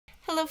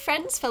Hello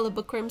friends, fellow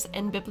bookworms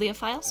and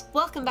bibliophiles.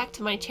 Welcome back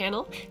to my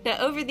channel. Now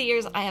over the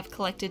years I have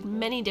collected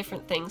many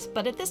different things,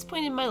 but at this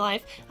point in my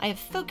life I have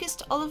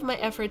focused all of my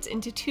efforts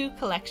into two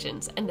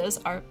collections, and those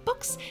are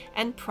books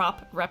and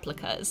prop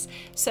replicas.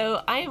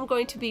 So I am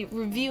going to be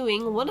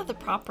reviewing one of the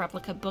prop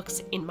replica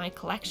books in my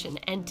collection,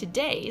 and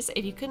today's,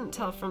 if you couldn't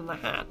tell from the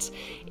hat,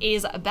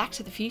 is a Back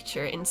to the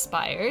Future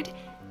inspired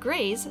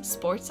Gray's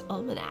Sports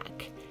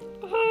Almanac.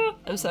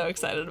 I'm so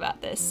excited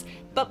about this.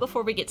 But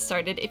before we get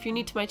started, if you're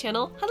new to my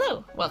channel,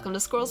 hello! Welcome to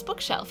Squirrel's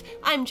Bookshelf.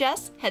 I'm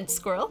Jess, head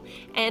squirrel,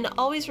 and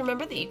always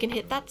remember that you can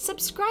hit that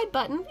subscribe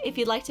button if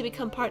you'd like to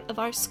become part of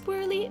our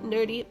squirrely,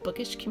 nerdy,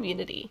 bookish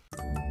community.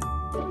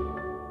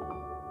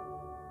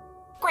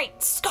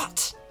 Great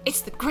Scott!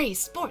 It's the Gray's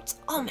Sports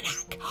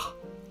Almanac!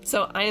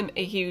 So I am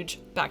a huge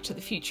Back to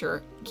the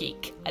Future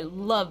geek. I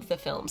love the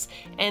films.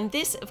 And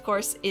this, of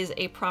course, is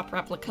a prop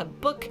replica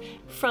book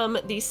from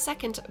the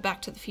second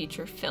Back to the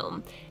Future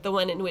film, the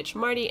one in which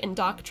Marty and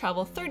Doc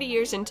travel 30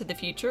 years into the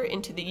future,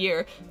 into the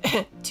year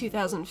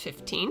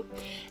 2015.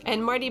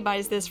 And Marty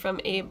buys this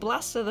from a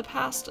Blast of the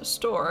Past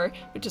store,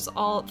 which is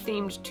all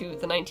themed to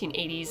the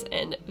 1980s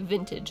and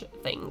vintage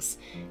things.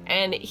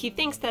 And he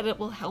thinks that it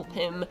will help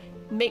him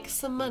make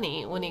some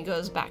money when he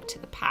goes back to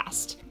the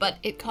past. But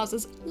it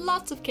causes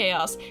lots of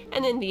chaos,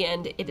 and in the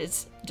end it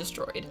is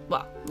destroyed.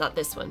 Well, not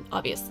this one,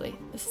 obviously.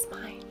 This is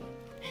mine.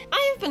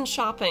 I have been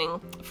shopping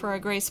for a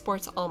Gray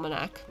Sports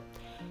Almanac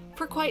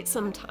for quite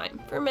some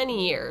time, for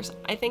many years.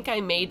 I think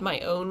I made my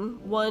own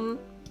one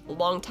a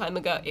long time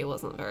ago. It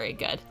wasn't very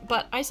good.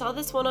 But I saw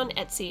this one on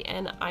Etsy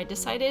and I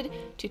decided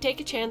to take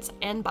a chance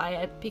and buy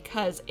it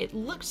because it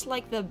looked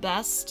like the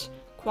best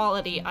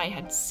quality I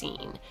had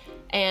seen.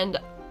 And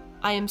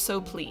I am so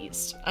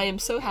pleased. I am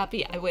so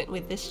happy I went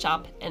with this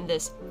shop and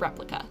this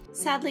replica.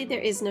 Sadly, there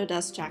is no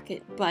dust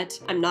jacket, but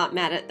I'm not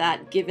mad at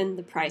that given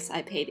the price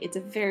I paid. It's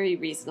a very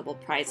reasonable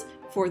price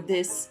for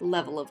this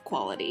level of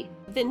quality.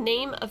 The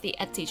name of the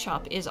Etsy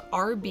shop is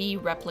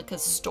RB Replica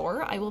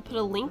Store. I will put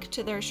a link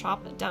to their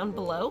shop down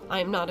below.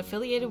 I'm not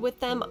affiliated with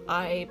them.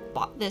 I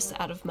bought this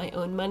out of my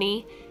own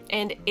money,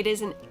 and it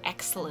is an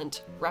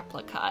excellent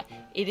replica.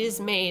 It is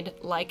made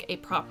like a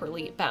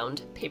properly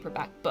bound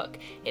paperback book.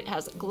 It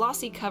has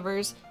glossy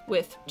covers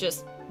with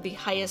just the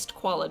highest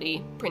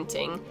quality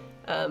printing.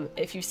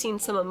 If you've seen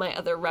some of my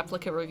other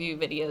replica review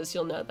videos,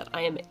 you'll know that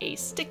I am a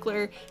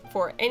stickler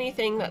for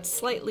anything that's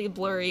slightly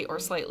blurry or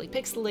slightly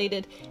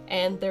pixelated,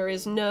 and there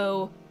is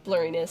no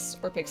blurriness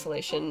or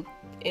pixelation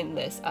in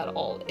this at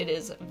all. It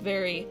is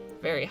very,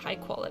 very high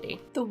quality.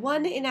 The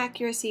one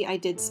inaccuracy I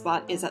did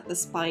spot is that the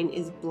spine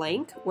is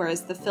blank,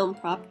 whereas the film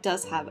prop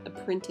does have a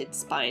printed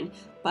spine,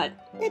 but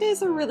it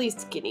is a really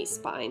skinny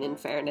spine in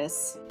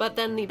fairness. But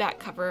then the back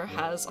cover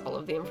has all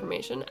of the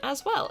information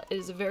as well. It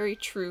is a very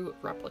true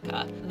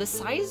replica. The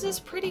size is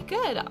pretty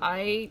good.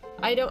 I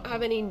don't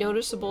have any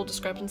noticeable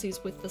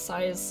discrepancies with the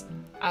size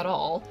at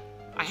all.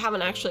 I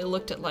haven't actually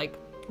looked at like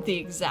the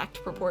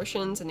exact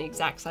proportions and the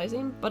exact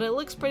sizing, but it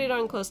looks pretty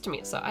darn close to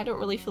me, so I don't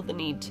really feel the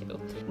need to.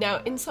 Now,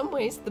 in some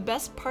ways, the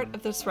best part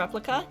of this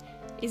replica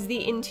is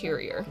the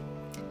interior.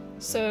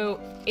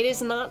 So it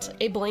is not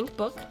a blank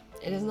book.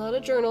 It is not a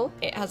journal.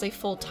 It has a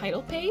full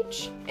title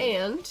page,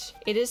 and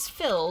it is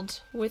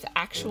filled with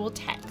actual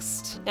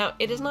text. Now,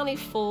 it is not a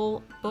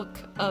full book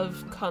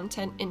of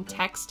content in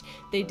text.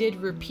 They did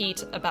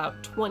repeat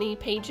about 20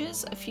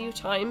 pages a few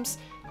times,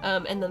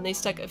 and then they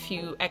stuck a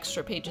few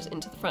extra pages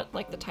into the front,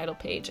 like the title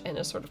page and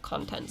a sort of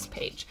contents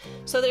page.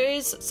 So there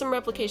is some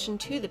replication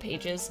to the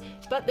pages,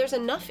 but there's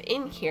enough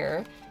in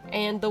here,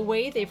 and the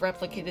way they've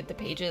replicated the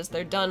pages,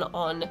 they're done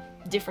on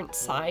different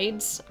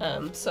sides.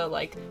 So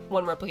like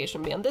one replication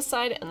will be on this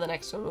side and the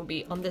next one will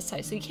be on this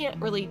side. So you can't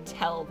really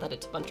tell that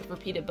it's a bunch of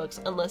repeated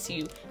books unless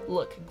you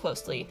look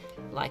closely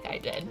like I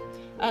did.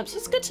 So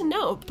it's good to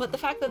know, but the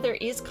fact that there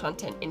is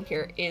content in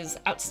here is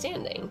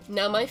outstanding.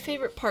 Now, my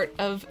favorite part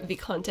of the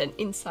content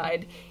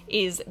inside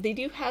is they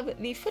do have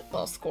the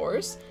football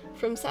scores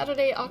from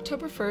Saturday,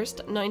 October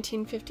 1st,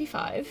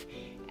 1955,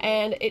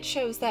 and it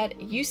shows that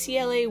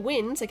UCLA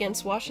wins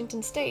against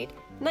Washington State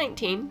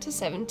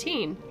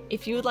 19-17.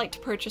 If you would like to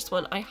purchase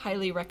one, I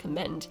highly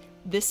recommend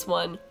this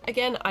one.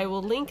 Again, I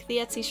will link the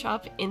Etsy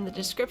shop in the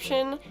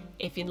description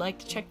if you'd like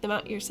to check them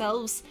out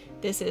yourselves.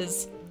 This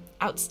is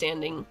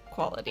outstanding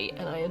quality,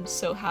 and I am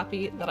so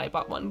happy that I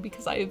bought one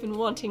because I have been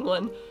wanting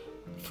one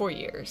for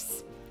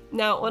years.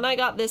 Now, when I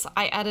got this,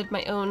 I added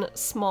my own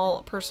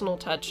small personal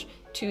touch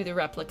to the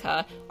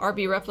replica.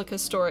 RB Replica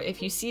Store,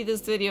 if you see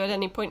this video at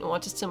any point and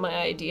want to steal my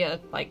idea,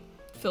 like,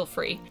 feel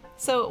free.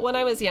 So when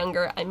I was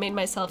younger, I made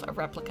myself a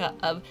replica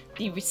of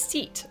the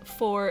receipt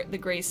for the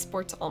Gray's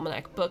Sports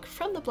Almanac book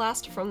from the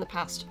Blast from the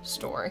Past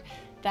store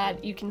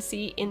that you can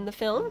see in the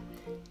film.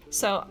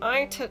 So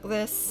I took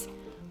this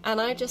and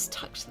I just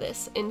tucked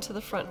this into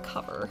the front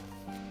cover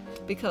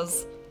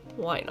because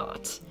why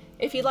not?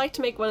 If you'd like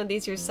to make one of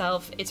these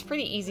yourself, it's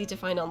pretty easy to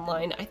find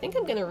online. I think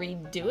I'm gonna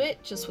redo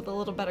it just with a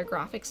little better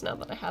graphics now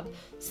that I have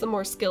some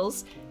more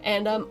skills.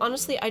 And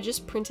honestly, I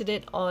just printed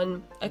it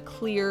on a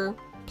clear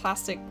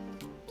plastic,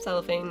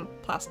 cellophane,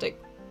 plastic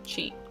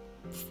sheet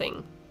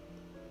thing.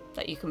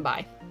 that you can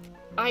buy.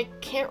 I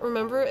can't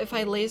remember if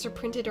I laser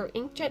printed or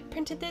inkjet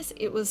printed this.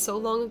 It was so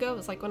long ago. It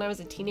was like when I was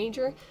a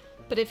teenager.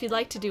 But if you'd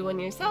like to do one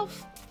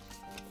yourself,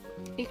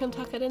 you can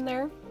tuck it in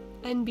there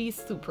and be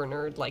super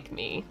nerd like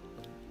me.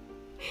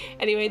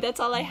 Anyway, that's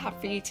all I have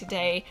for you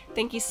today.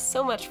 Thank you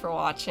so much for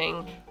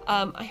watching.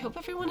 I hope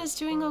everyone is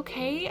doing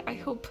okay. I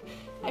hope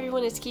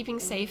everyone is keeping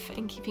safe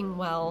and keeping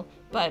well.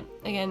 But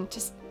again,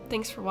 just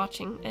thanks for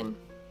watching and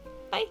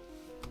bye!